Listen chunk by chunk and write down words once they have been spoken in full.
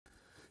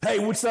Hey,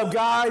 what's up,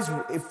 guys?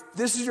 If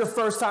this is your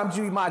first time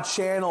viewing my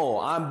channel,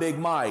 I'm Big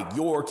Mike,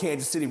 your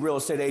Kansas City real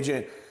estate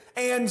agent.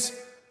 And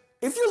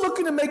if you're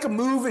looking to make a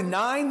move in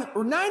 9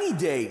 or 90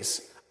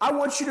 days, I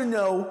want you to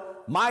know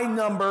my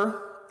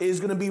number is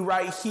going to be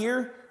right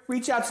here.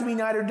 Reach out to me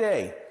night or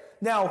day.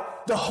 Now,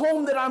 the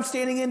home that I'm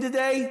standing in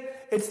today,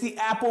 it's the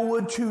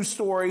Applewood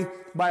 2-story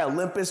by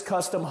Olympus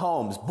Custom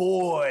Homes.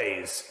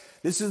 Boys,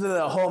 this is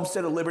the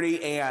Homestead of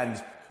Liberty,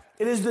 and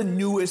it is the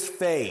newest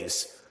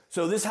phase.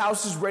 So this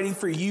house is ready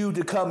for you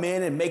to come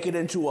in and make it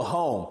into a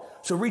home.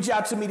 So reach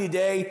out to me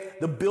today.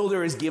 The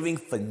builder is giving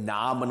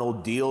phenomenal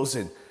deals,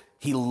 and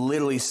he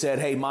literally said,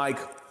 hey, Mike,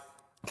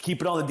 keep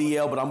it on the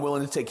DL, but I'm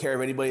willing to take care of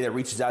anybody that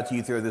reaches out to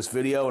you through this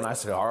video. And I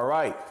said, all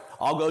right,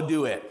 I'll go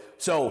do it.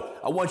 So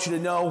I want you to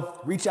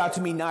know, reach out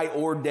to me night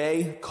or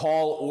day,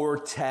 call or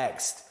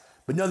text.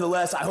 But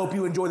nonetheless, I hope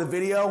you enjoy the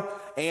video.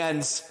 And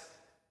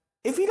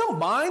if you don't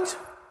mind,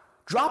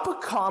 drop a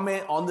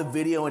comment on the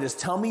video and just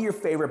tell me your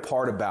favorite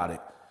part about it.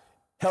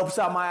 Helps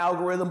out my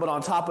algorithm, but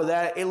on top of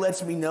that, it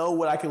lets me know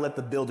what I can let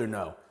the builder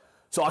know.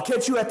 So I'll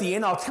catch you at the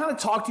end. I'll kind of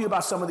talk to you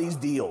about some of these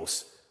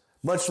deals.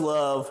 Much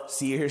love.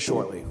 See you here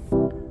shortly.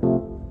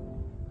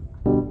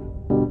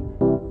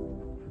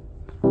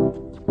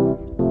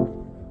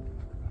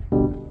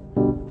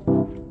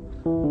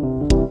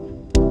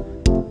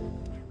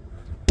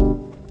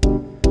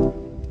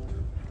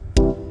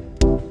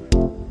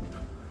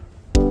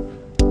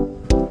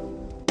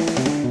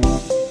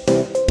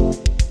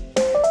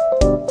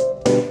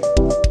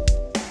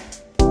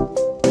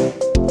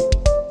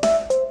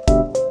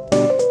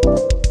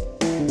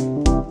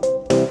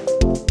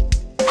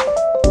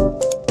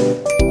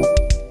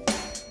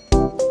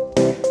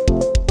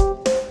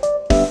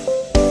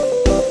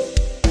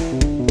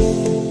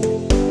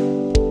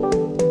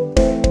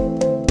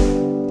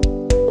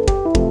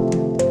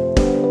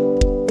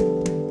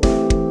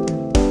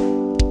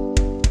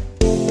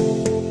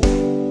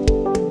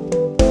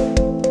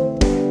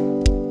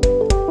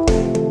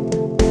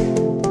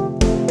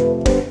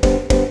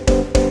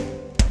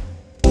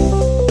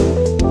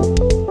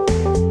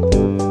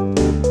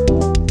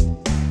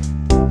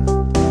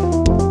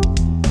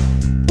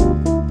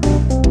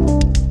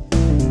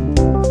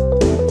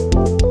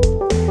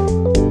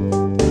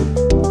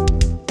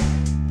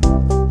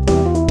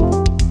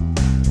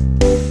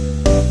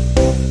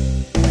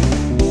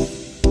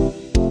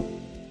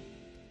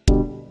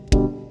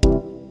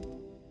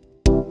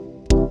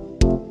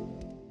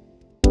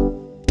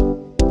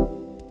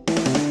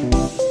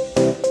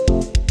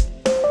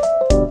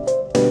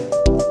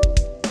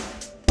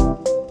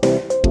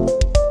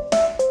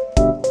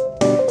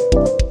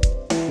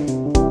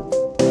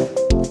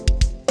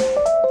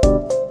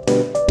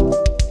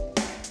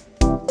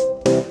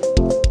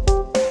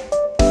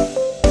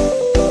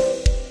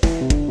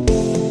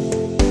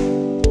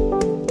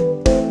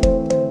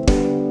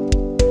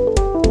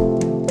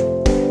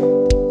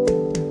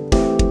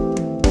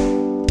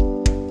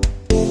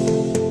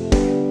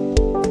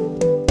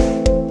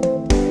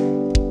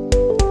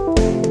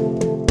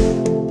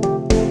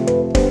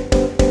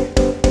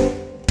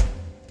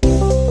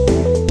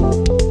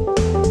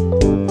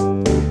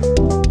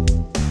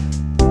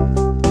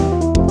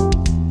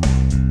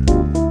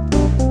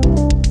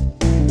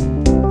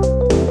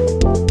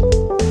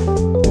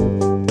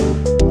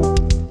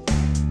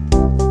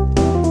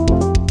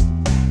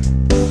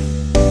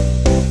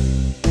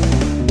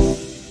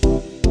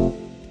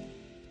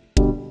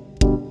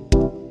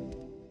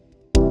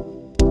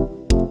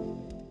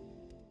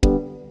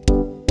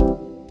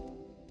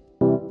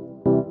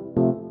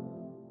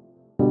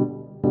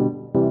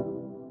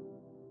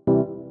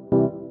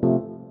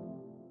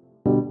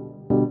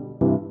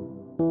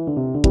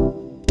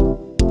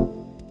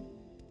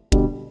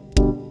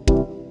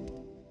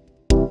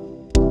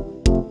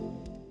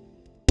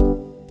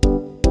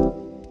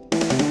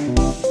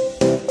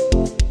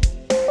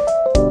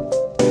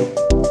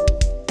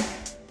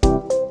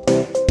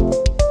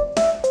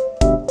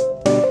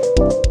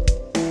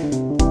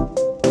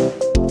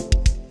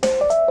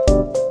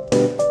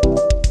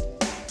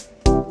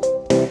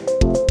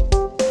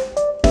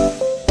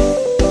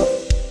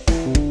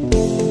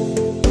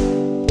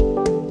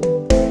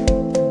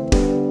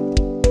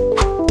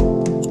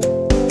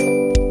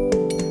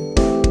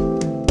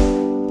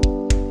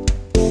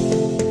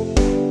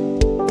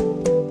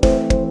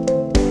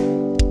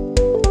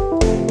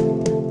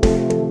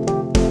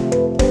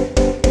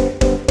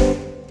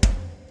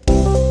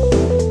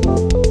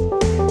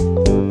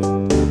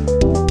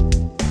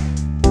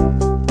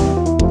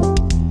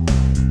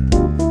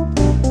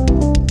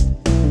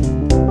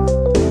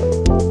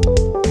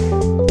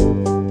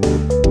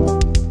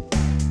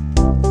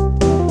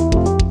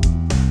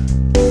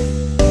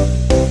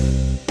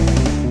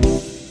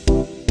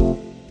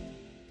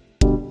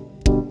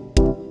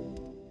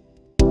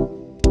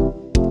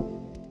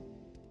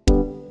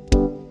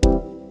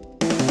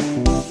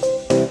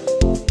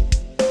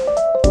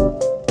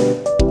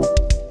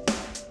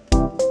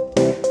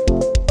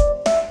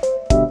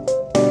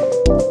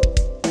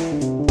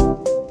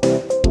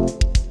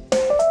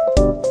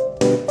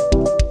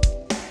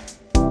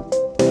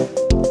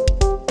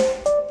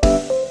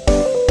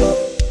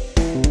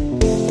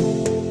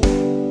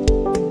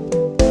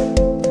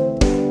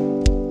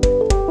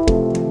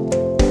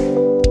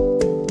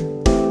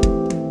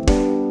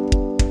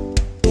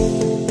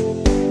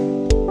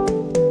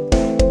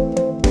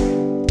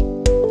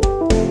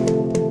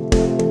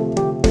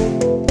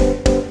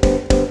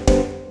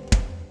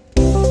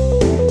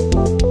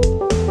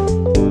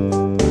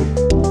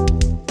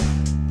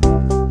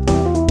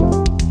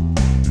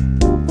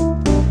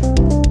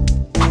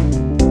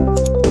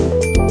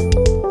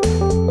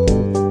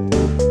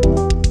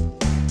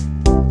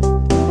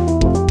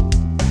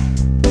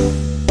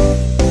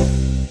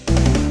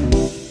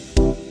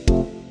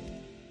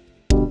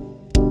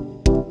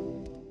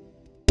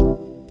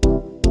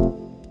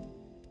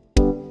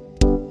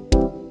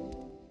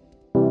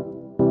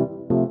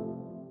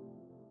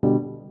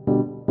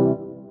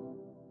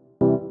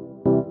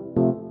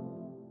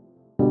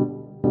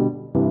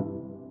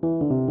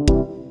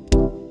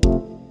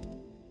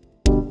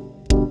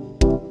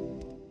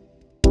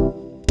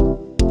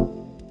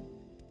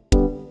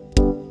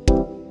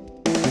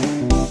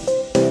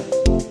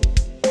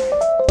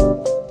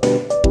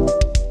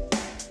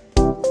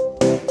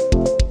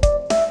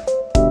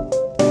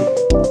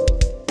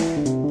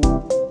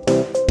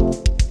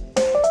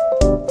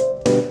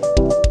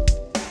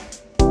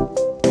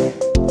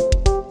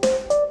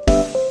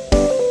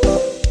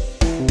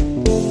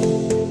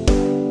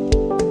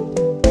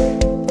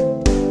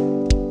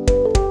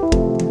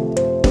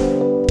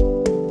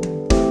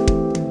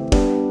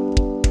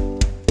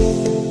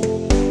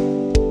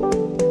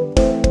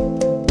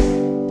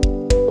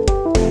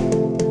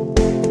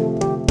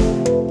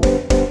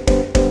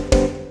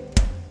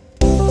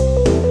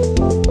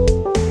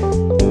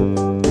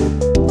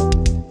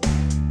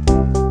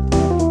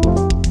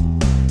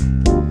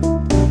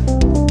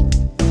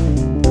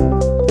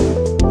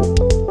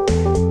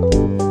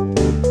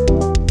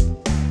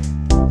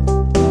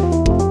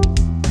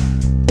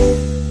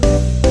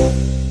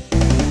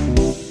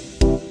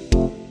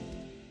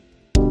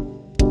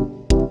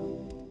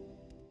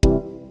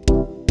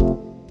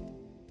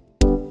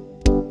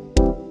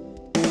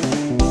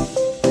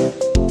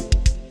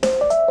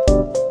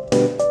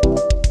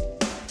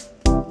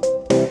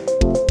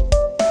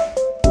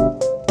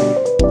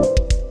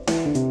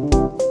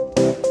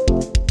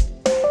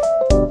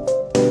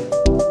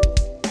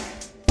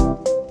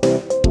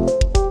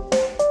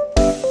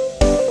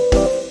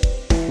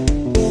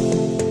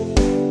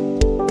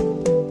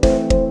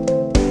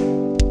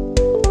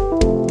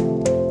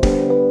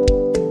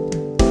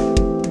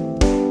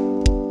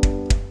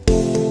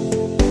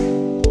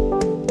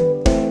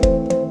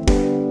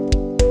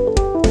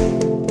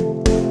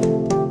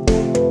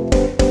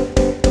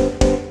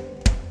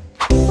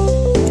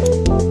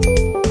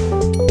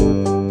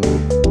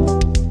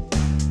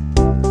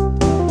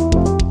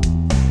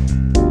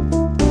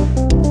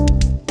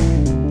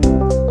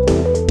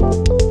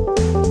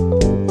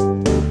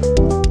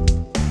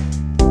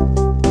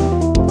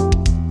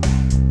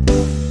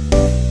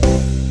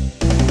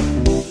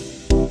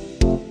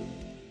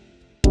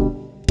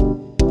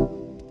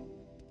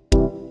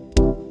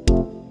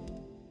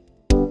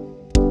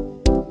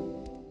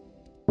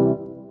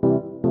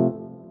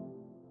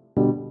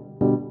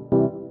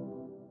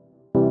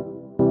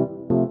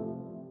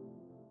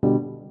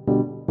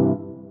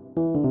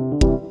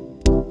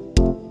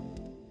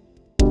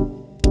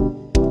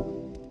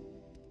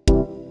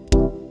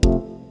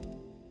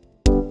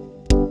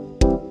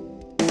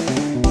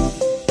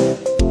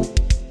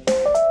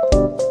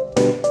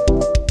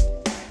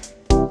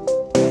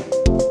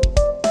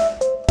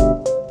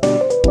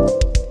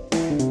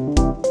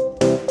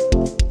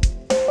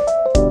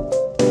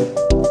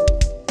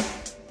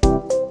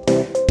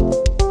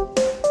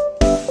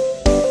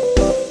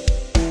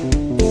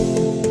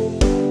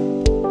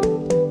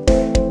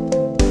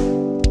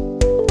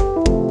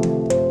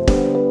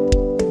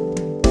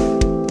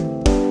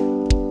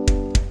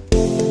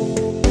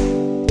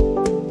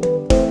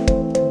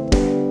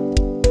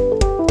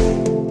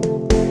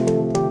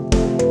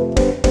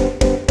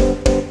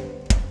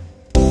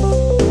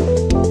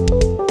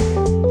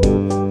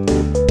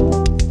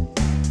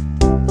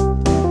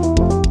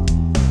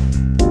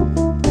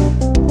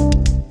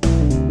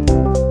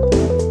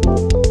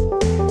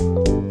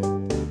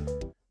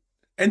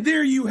 And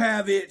there you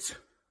have it.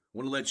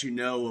 Want to let you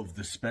know of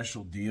the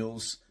special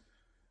deals.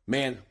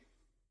 Man,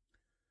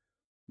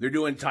 they're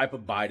doing type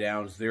of buy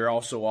downs. They're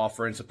also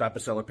offering some type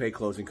of seller pay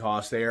closing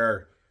costs.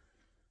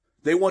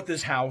 They want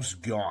this house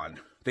gone.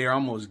 They are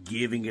almost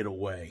giving it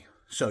away.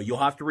 So you'll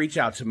have to reach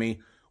out to me.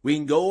 We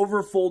can go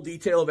over full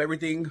detail of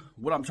everything,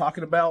 what I'm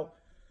talking about.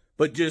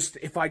 But just,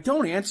 if I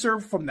don't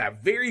answer from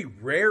that very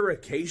rare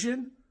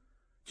occasion,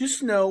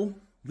 just know,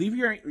 leave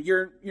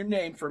your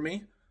name for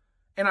me,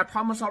 and I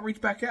promise I'll reach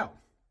back out.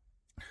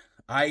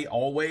 I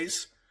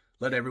always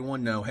let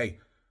everyone know, hey,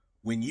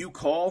 when you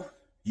call,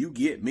 you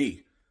get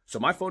me. So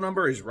my phone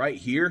number is right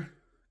here,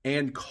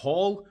 and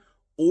call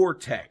or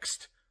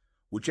text,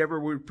 whichever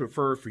would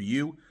prefer for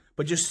you.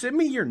 But just send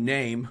me your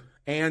name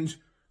and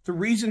the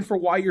reason for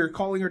why you're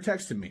calling or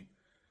texting me.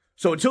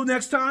 So until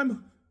next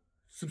time,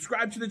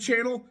 subscribe to the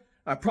channel.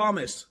 I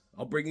promise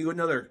I'll bring you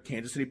another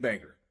Kansas City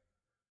banger.